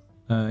different.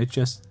 It's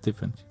just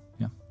different.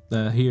 Yeah.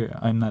 Here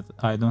I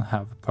don't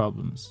have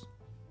problems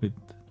with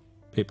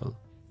people.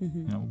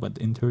 But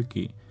in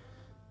Turkey,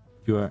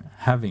 you are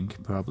having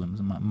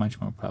problems, much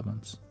more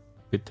problems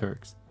with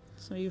Turks.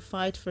 So you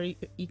fight for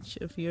each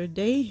of your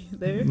day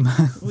there.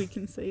 We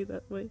can say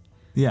that way.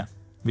 Yeah,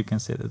 we can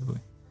say that way.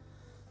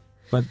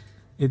 But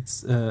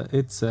it's a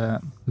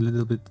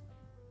little bit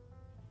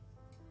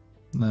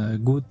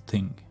good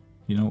thing,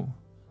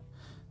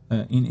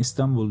 In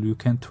Istanbul, you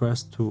can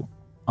trust to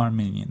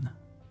Armenian.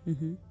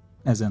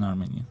 as an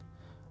Armenian.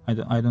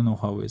 I don't know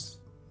how it's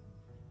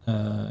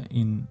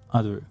in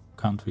other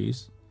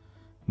countries,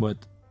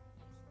 but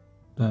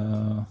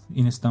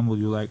in Istanbul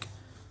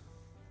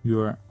you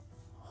are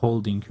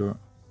holding your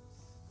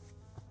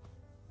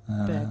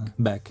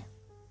back.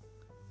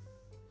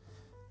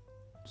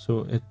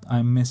 So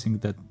I'm missing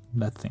that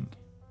thing,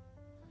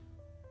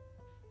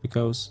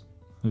 because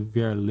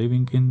we are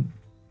living in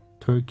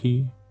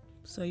Turkey.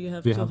 So you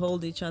have to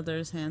hold each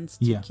other's hands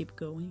to keep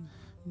going.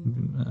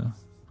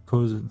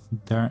 Because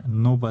there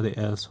nobody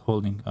else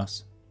holding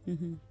us,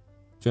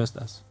 just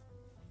us,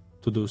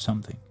 to do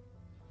something,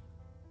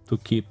 to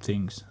keep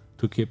things,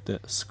 to keep the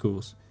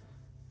schools.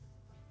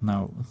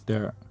 Now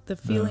there. The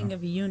feeling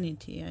of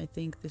unity, I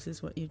think this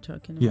is what you're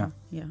talking about.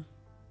 Yeah.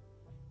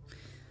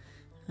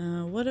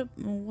 What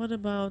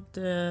about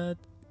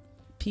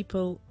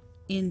people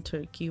in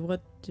Turkey?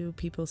 What do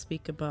people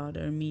speak about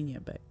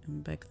Armenia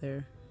back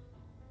there?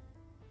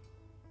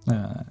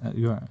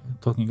 You are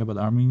talking about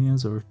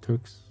Armenians or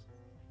Turks?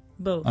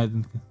 Both.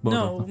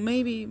 Both.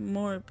 Maybe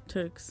more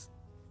Turks.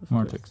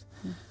 More Turks.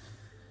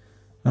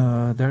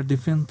 Yeah. There are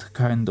different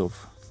kind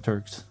of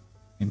Turks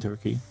in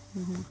Turkey.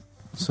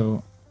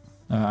 So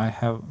I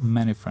have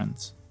many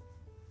friends,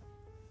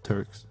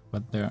 Turks,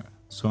 but they're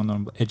so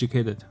normal,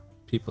 educated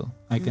people.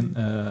 I can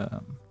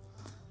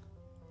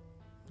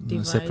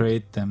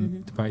separate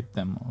them, divide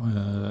them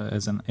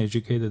as an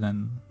educated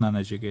and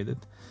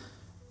non-educated.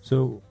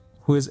 So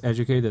who is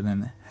educated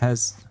and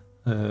has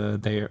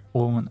their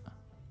own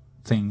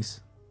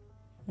things,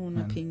 own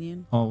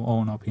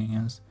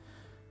opinions,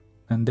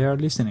 and they are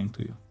listening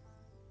to you.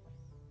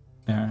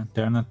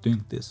 They are not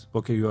doing this.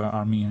 Okay, you are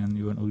Armenian,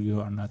 you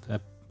are not a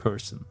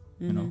person.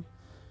 You know,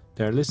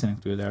 they are listening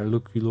to you. They are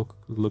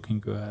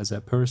looking you as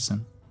a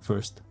person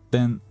first.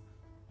 Then,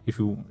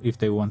 if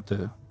they want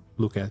to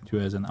look at you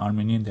as an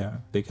Armenian,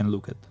 they can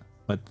look at.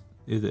 But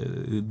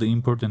the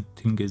important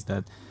thing is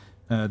that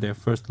they're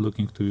first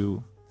looking to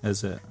you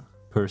as a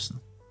person.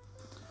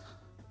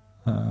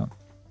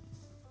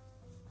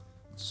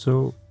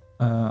 So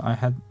I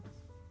had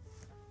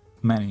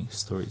many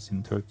stories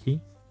in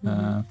Turkey.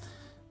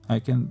 I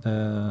can.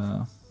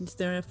 Is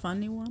there a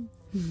funny one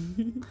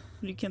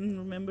you can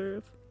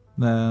remember?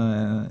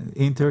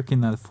 In Turkey,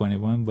 not a funny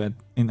one, but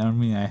in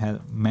Armenia, I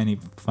had many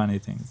funny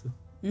things.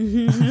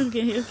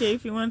 Okay.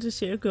 If you want to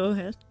share, go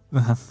ahead.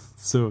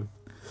 So,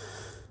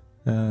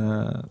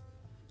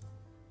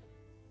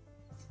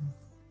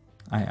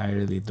 I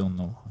really don't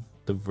know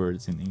the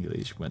words in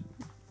English, but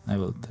I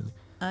will tell you.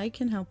 I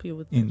can help you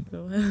with that.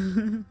 Go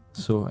ahead.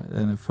 So,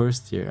 in the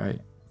first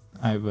year,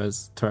 I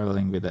was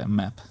traveling with a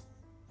map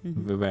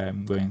where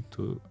I'm going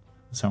to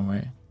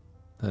somewhere.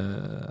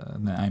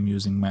 I'm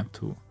using map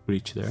to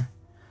reach there.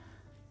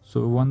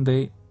 So one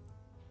day,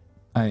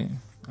 I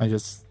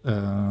just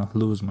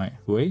lose my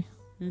way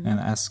and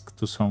ask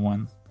to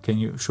someone, "Can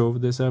you show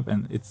this up?"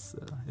 And it's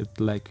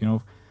like,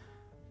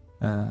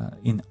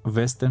 in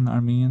Western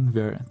Armenian,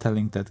 we are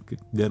telling that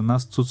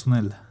 "Gernas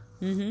tutsunel."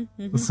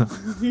 So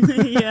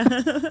yeah.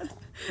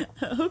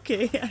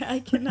 Okay,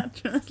 I cannot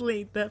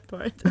translate that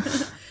part.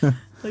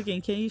 Okay,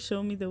 can you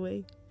show me the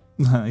way?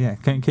 Yeah,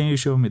 can you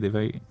show me the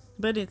way?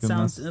 But it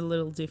sounds a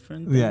little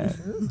different. Yeah,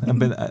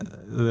 but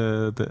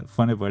the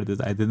funny part is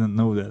I didn't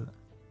know that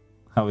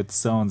how it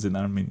sounds in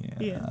Armenia,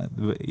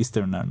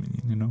 Eastern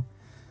Armenian,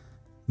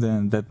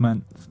 Then that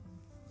man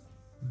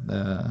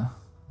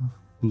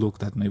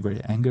looked at me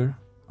very angry.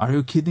 Are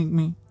you kidding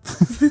me?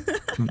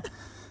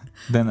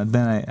 Then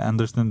I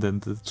understand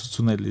that the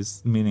tutsunel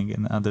is meaning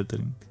another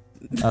thing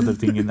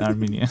in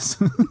Armenia.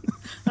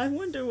 I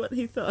wonder what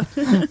he thought.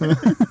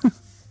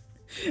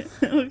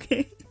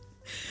 Okay.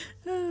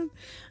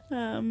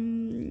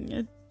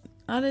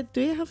 Aret,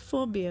 do you have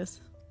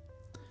phobias?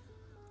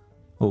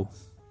 Oh,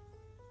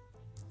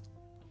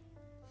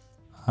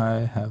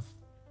 I have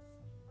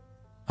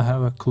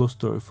a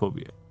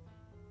claustrophobia.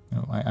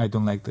 I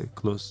don't like the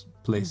close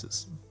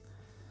places,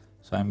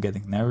 so I'm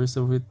getting nervous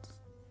of it.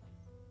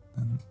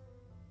 And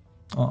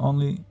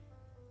only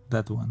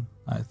that one,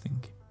 I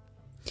think.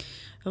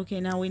 Okay,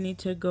 now we need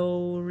to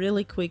go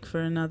really quick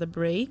for another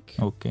break.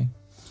 Okay.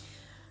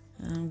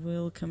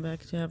 We'll come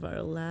back to have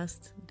our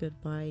last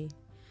goodbye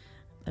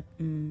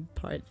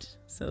part.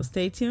 So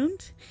stay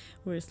tuned.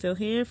 We're still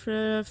here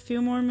for a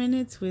few more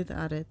minutes with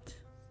Aret.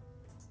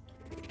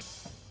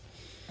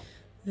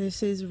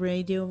 This is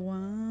Radio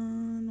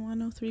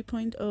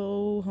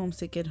 103.0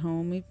 Homesick at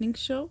Home evening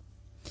show.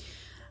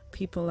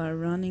 People are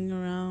running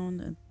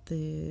around at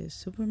the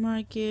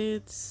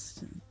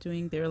supermarkets,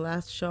 doing their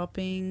last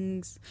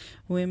shoppings.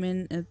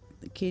 Women at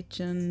the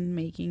kitchen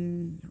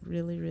making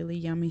really, really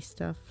yummy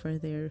stuff for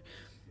their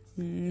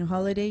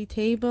holiday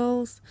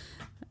tables.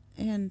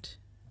 And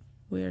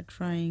we're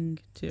trying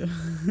to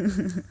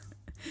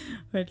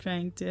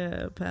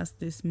pass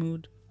this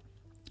mood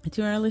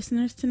to our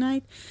listeners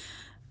tonight.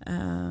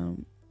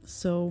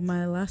 So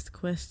my last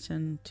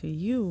question to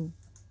you,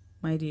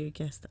 my dear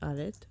guest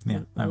Aret,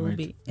 will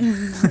be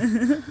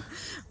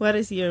what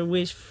is your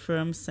wish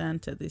from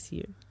Santa this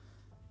year?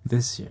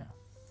 This year,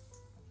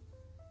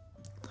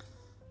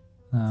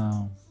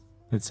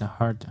 It's a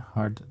hard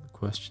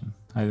question.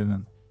 I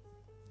didn't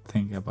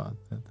think about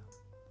that,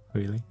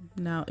 really.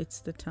 Now it's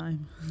the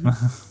time.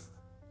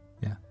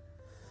 Yeah.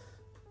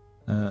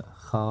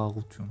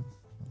 Khaochum.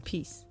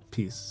 Peace.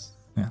 Peace.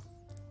 Yeah.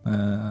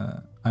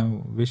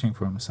 I'm wishing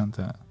from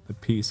Santa the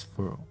peace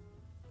for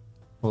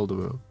all the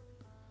world.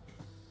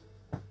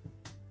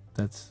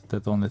 That's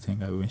the only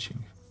thing I'm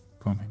wishing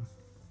from him.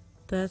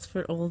 That's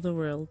for all the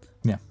world.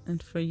 Yeah.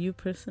 And for you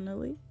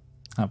personally?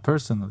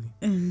 Personally,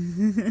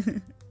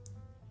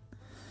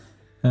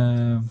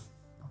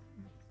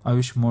 I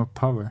wish more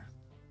power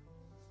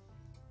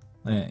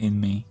in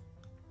me.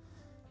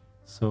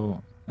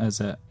 So, as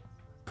a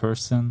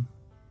person,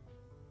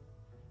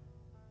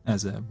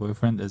 as a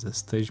boyfriend, as a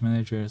stage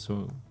manager,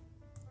 so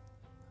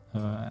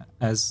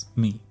as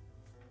me,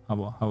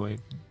 how I.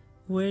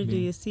 Where do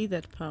you see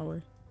that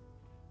power?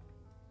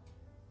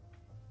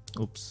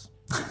 Oops.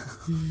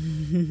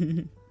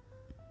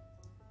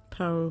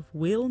 Power of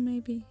will,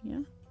 maybe?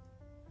 Yeah.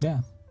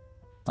 Yeah.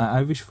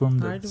 I wish from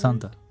the Hard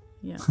Santa. work?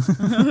 Yeah.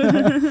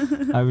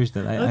 I wish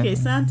that. Okay,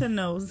 Santa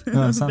knows.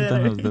 Santa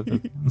better. knows that.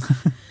 Okay.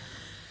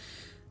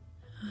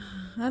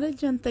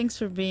 Aret, thanks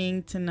for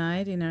being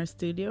tonight in our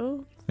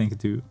studio.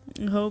 Thank you.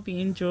 I hope you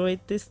enjoyed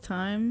this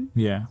time.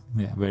 Yeah,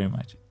 very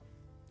much.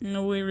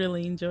 We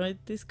really enjoyed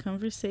this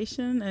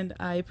conversation, and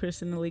I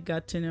personally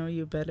got to know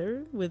you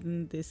better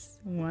within this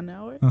 1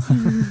 hour.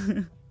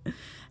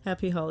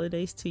 Happy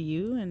holidays to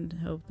you, and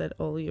hope that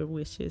all your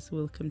wishes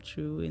will come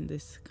true in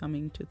this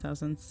coming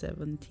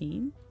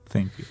 2017.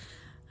 Thank you.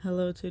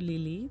 Hello to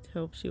Lilith.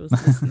 Hope she was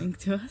listening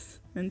to us,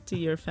 and to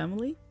your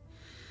family.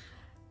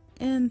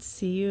 And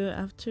see you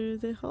after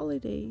the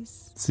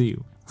holidays. See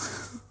you.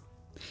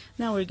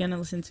 Now we're gonna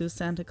listen to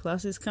Santa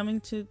Claus is Coming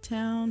to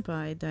Town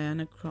by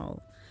Diana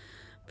Krall.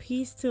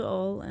 Peace to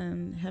all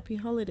and happy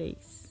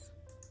holidays.